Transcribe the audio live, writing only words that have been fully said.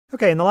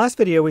Okay, in the last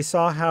video we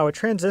saw how a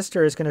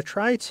transistor is going to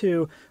try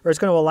to, or it's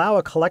going to allow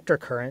a collector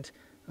current,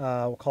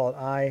 we'll call it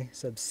I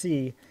sub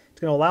C,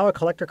 it's going to allow a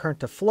collector current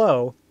to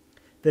flow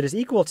that is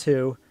equal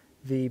to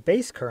the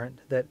base current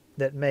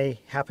that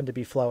may happen to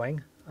be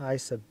flowing, I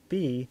sub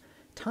B,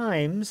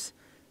 times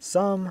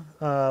some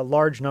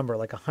large number,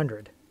 like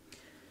 100.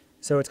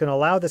 So it's going to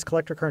allow this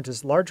collector current,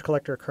 this large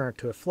collector current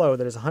to flow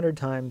that is 100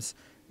 times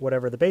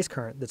whatever the base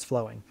current that's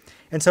flowing.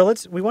 And so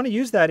we want to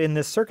use that in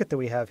this circuit that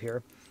we have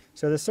here.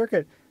 So the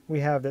circuit we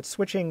have that's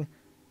switching,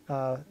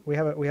 we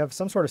have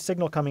some sort of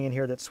signal coming in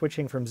here that's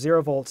switching from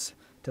 0 volts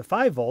to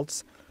 5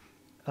 volts,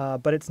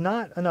 but it's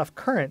not enough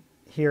current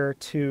here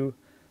to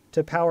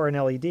power an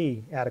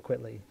LED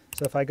adequately.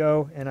 So if I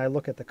go and I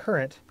look at the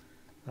current,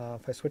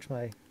 if I switch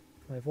my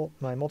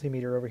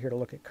multimeter over here to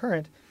look at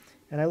current,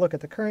 and I look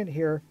at the current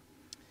here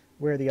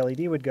where the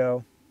LED would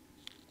go,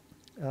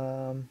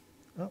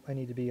 I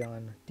need to be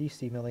on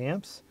DC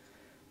milliamps.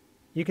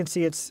 You can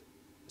see it's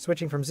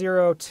switching from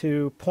 0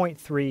 to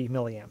 0.3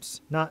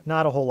 milliamps,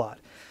 not a whole lot.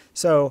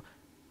 So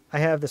I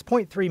have this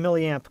 0.3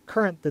 milliamp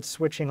current that's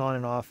switching on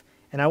and off,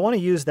 and I want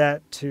to use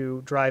that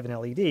to drive an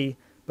LED,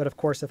 but of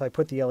course if I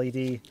put the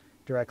LED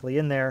directly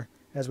in there,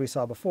 as we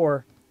saw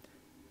before,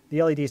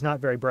 the LED is not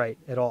very bright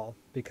at all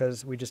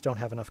because we just don't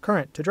have enough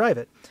current to drive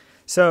it.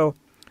 So,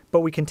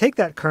 but we can take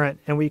that current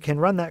and we can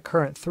run that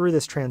current through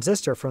this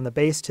transistor from the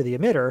base to the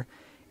emitter,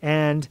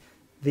 and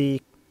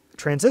the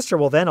transistor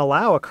will then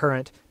allow a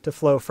current to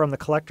flow from the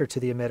collector to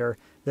the emitter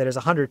that is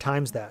 100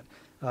 times that,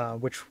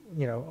 which,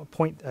 you know,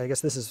 I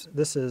guess this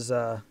is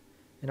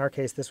in our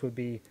case, this would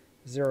be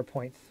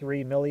 0.3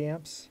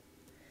 milliamps.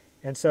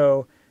 And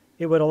so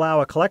it would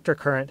allow a collector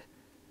current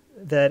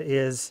that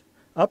is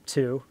up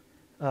to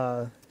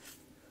 30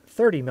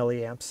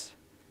 milliamps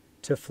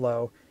to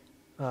flow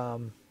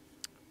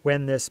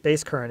when this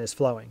base current is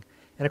flowing.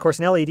 And of course,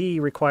 an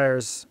LED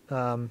requires,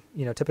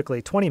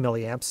 typically 20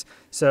 milliamps.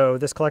 So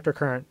this collector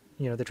current,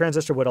 the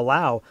transistor would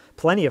allow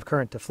plenty of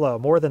current to flow,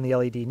 more than the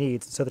LED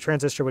needs. So the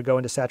transistor would go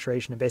into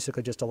saturation and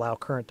basically just allow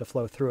current to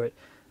flow through it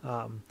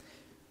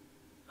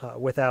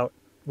without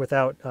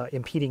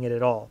impeding it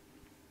at all.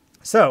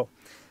 So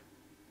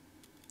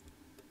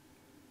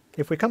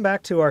if we come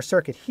back to our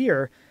circuit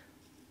here,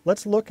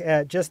 let's look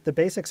at just the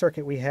basic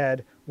circuit we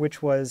had,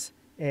 which was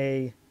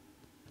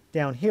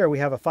down here we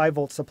have a 5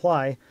 volt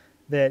supply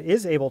that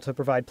is able to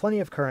provide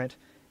plenty of current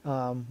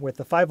with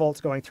the 5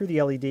 volts going through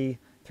the LED,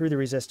 through the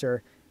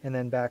resistor, and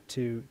then back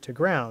to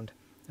ground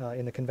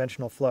in the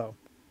conventional flow.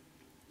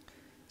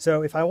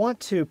 So if I want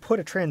to put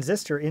a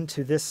transistor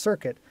into this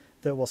circuit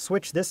that will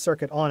switch this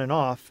circuit on and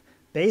off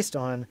based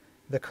on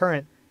the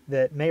current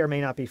that may or may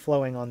not be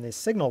flowing on these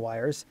signal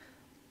wires,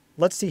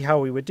 let's see how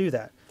we would do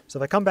that. So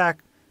if I come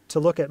back to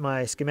look at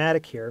my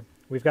schematic here,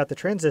 we've got the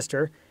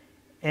transistor,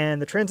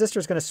 and the transistor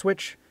is going to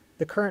switch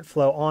the current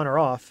flow on or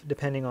off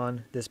depending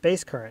on this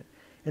base current.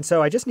 And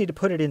so I just need to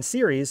put it in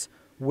series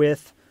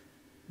with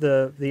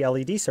the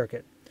LED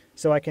circuit.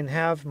 So I can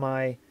have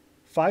my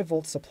 5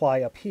 volt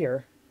supply up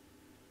here,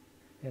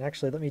 and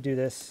actually let me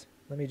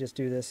just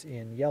do this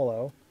in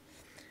yellow.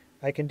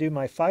 I can do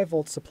my 5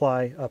 volt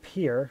supply up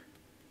here,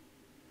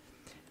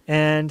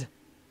 and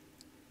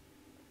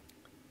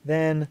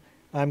then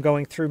I'm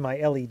going through my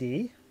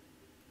LED,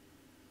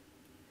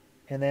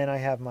 and then I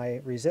have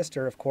my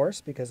resistor, of course,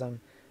 because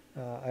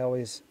I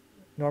always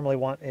normally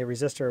want a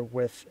resistor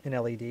with an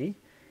LED,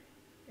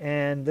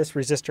 and this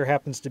resistor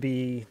happens to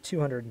be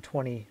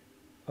 220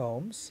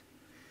 ohms.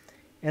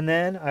 And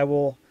then I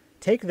will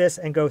take this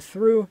and go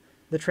through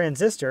the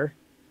transistor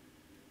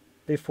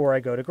before I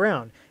go to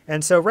ground.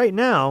 And so right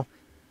now,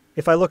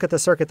 if I look at the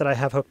circuit that I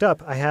have hooked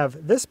up, I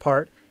have this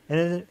part,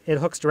 and it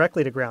hooks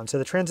directly to ground, so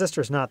the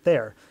transistor is not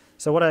there.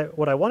 So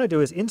what I want to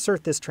do is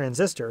insert this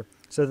transistor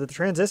so that the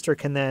transistor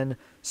can then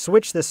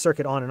switch this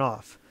circuit on and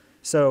off.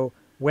 So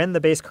when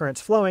the base current's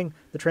flowing,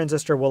 the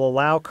transistor will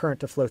allow current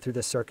to flow through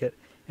this circuit,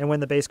 and when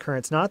the base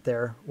current's not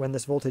there, when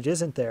this voltage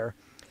isn't there,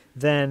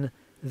 then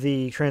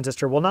the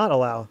transistor will not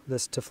allow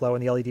this to flow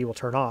and the LED will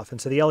turn off. And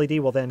so the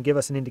LED will then give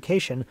us an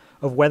indication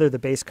of whether the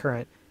base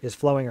current is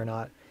flowing or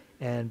not.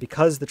 And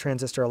because the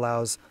transistor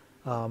allows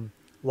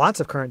lots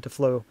of current to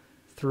flow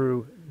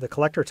through the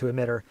collector to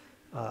emitter,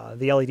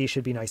 the LED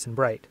should be nice and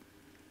bright.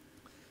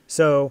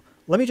 So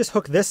let me just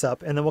hook this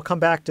up, and then we'll come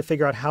back to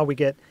figure out how we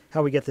get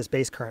this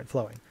base current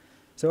flowing.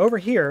 So over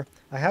here,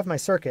 I have my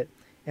circuit,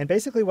 and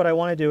basically what I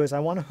want to do is I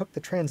want to hook the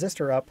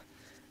transistor up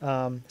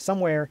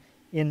somewhere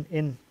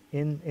in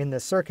the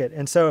circuit.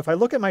 And so if I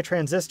look at my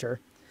transistor,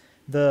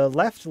 the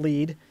left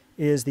lead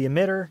is the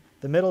emitter,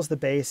 the middle is the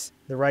base,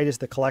 the right is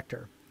the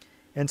collector.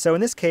 And so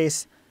in this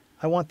case,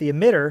 I want the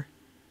emitter,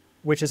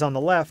 which is on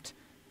the left,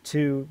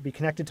 to be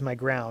connected to my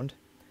ground.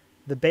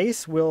 The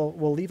base we'll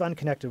leave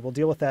unconnected. We'll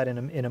deal with that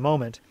in a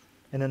moment.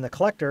 And then the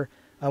collector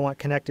I want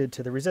connected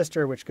to the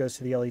resistor, which goes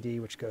to the LED,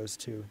 which goes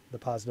to the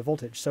positive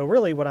voltage. So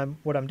really what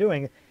I'm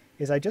doing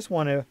is I just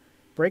want to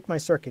break my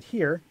circuit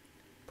here,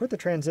 put the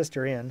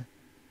transistor in,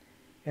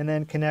 and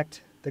then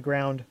connect the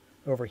ground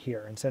over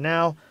here. And so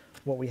now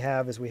what we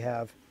have is we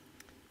have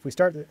if we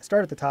start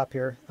at the top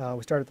here,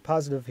 we start at the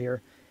positive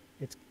here,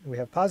 we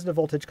have positive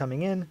voltage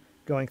coming in,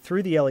 going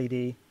through the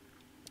LED,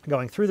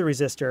 going through the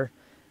resistor,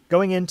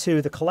 going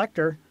into the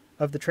collector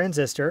of the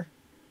transistor.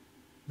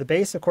 The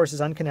base, of course,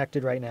 is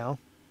unconnected right now.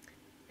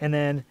 And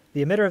then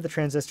the emitter of the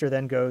transistor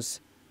then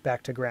goes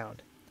back to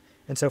ground.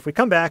 And so if we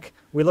come back,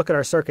 we look at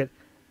our circuit,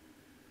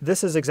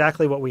 this is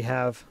exactly what we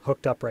have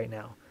hooked up right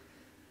now.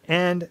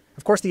 And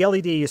of course, the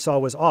LED you saw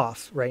was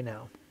off right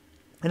now.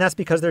 And that's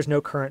because there's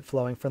no current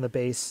flowing from the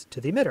base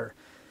to the emitter.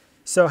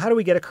 So how do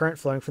we get a current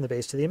flowing from the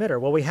base to the emitter?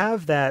 Well, we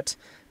have that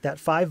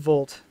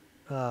 5-volt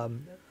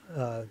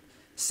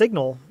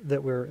signal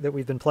that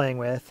we've been playing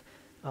with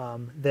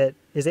that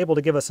is able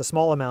to give us a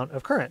small amount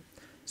of current.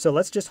 So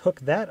let's just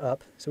hook that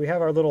up. So we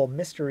have our little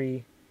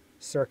mystery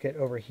circuit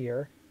over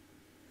here,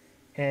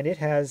 and it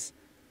has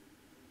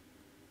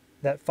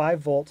that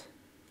 5-volt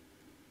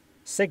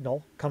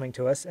signal coming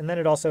to us, and then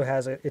it also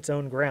has its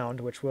own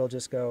ground, which we'll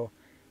just go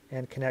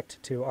and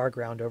connect to our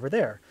ground over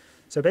there.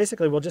 So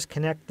basically we'll just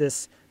connect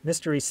this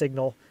mystery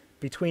signal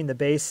between the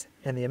base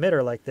and the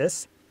emitter like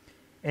this,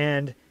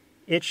 and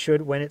it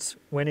should, when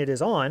it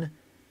is on,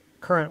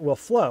 current will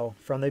flow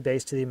from the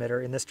base to the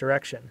emitter in this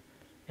direction.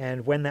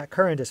 And when that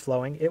current is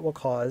flowing, it will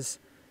cause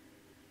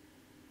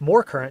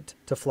more current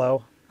to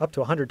flow, up to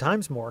 100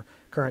 times more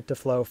current to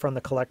flow from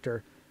the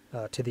collector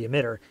to the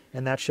emitter,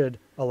 and that should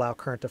allow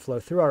current to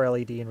flow through our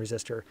LED and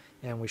resistor,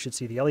 and we should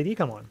see the LED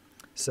come on.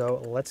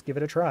 So let's give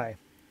it a try.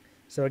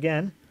 So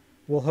again,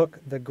 we'll hook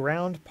the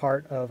ground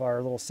part of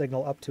our little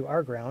signal up to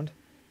our ground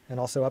and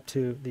also up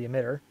to the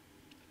emitter.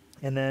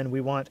 And then we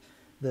want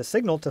the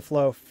signal to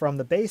flow from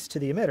the base to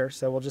the emitter,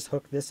 so we'll just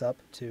hook this up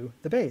to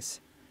the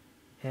base.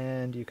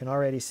 And you can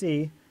already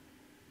see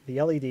the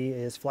LED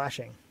is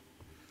flashing.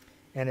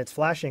 And it's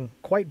flashing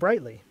quite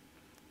brightly.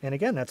 And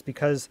again, that's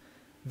because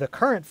the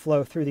current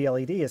flow through the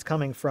LED is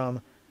coming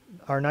from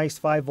our nice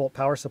 5-volt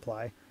power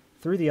supply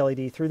through the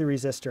LED, through the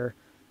resistor,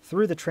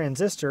 through the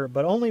transistor,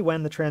 but only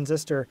when the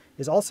transistor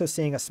is also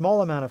seeing a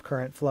small amount of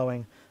current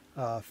flowing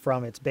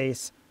from its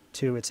base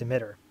to its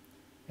emitter.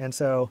 And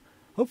so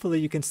hopefully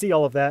you can see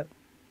all of that.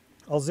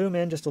 I'll zoom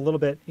in just a little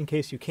bit in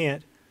case you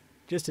can't,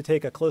 just to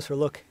take a closer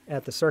look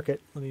at the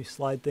circuit. Let me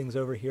slide things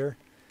over here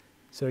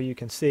so you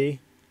can see.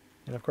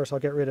 And of course I'll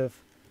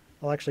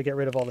actually get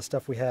rid of all the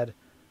stuff we had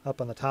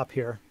up on the top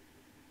here,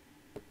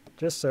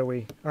 just so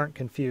we aren't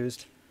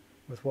confused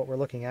with what we're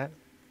looking at.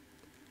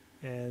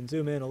 And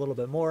zoom in a little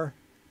bit more.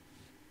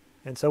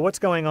 And so what's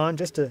going on,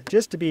 just to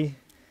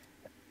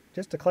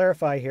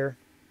clarify here,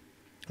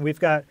 we've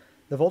got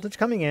the voltage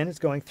coming in, it's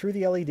going through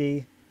the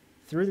LED,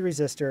 through the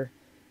resistor,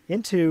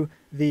 into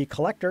the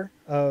collector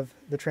of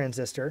the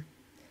transistor,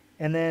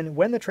 and then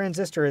when the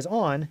transistor is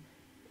on,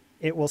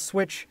 it will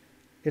switch,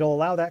 it'll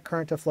allow that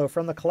current to flow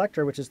from the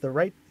collector, which is the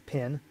right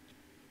pin,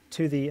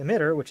 to the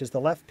emitter, which is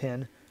the left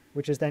pin,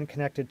 which is then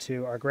connected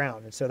to our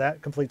ground. And so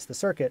that completes the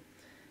circuit.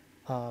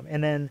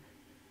 And then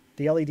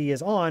the LED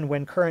is on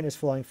when current is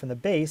flowing from the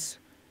base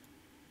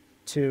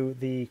to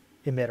the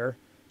emitter.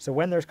 So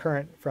when there's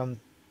current from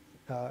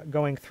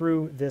going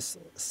through this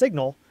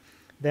signal,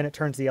 then it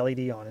turns the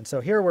LED on. And so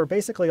here we're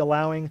basically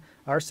allowing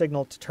our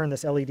signal to turn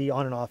this LED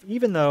on and off,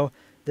 even though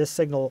this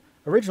signal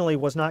originally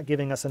was not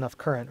giving us enough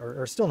current,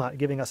 or still not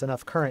giving us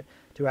enough current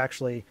to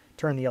actually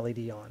turn the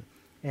LED on.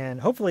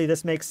 And hopefully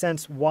this makes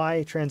sense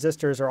why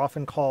transistors are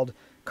often called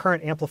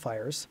current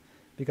amplifiers,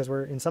 because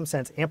we're in some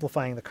sense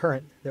amplifying the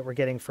current that we're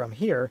getting from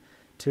here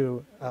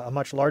to a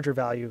much larger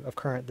value of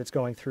current that's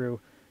going through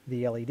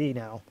the LED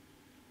now.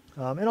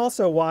 And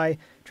also why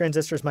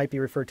transistors might be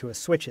referred to as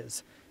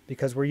switches,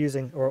 because we're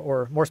using,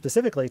 or more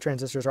specifically,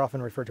 transistors are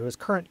often referred to as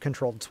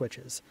current-controlled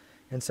switches.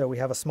 And so we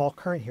have a small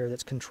current here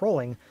that's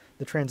controlling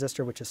the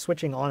transistor, which is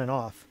switching on and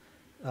off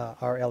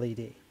our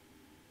LED.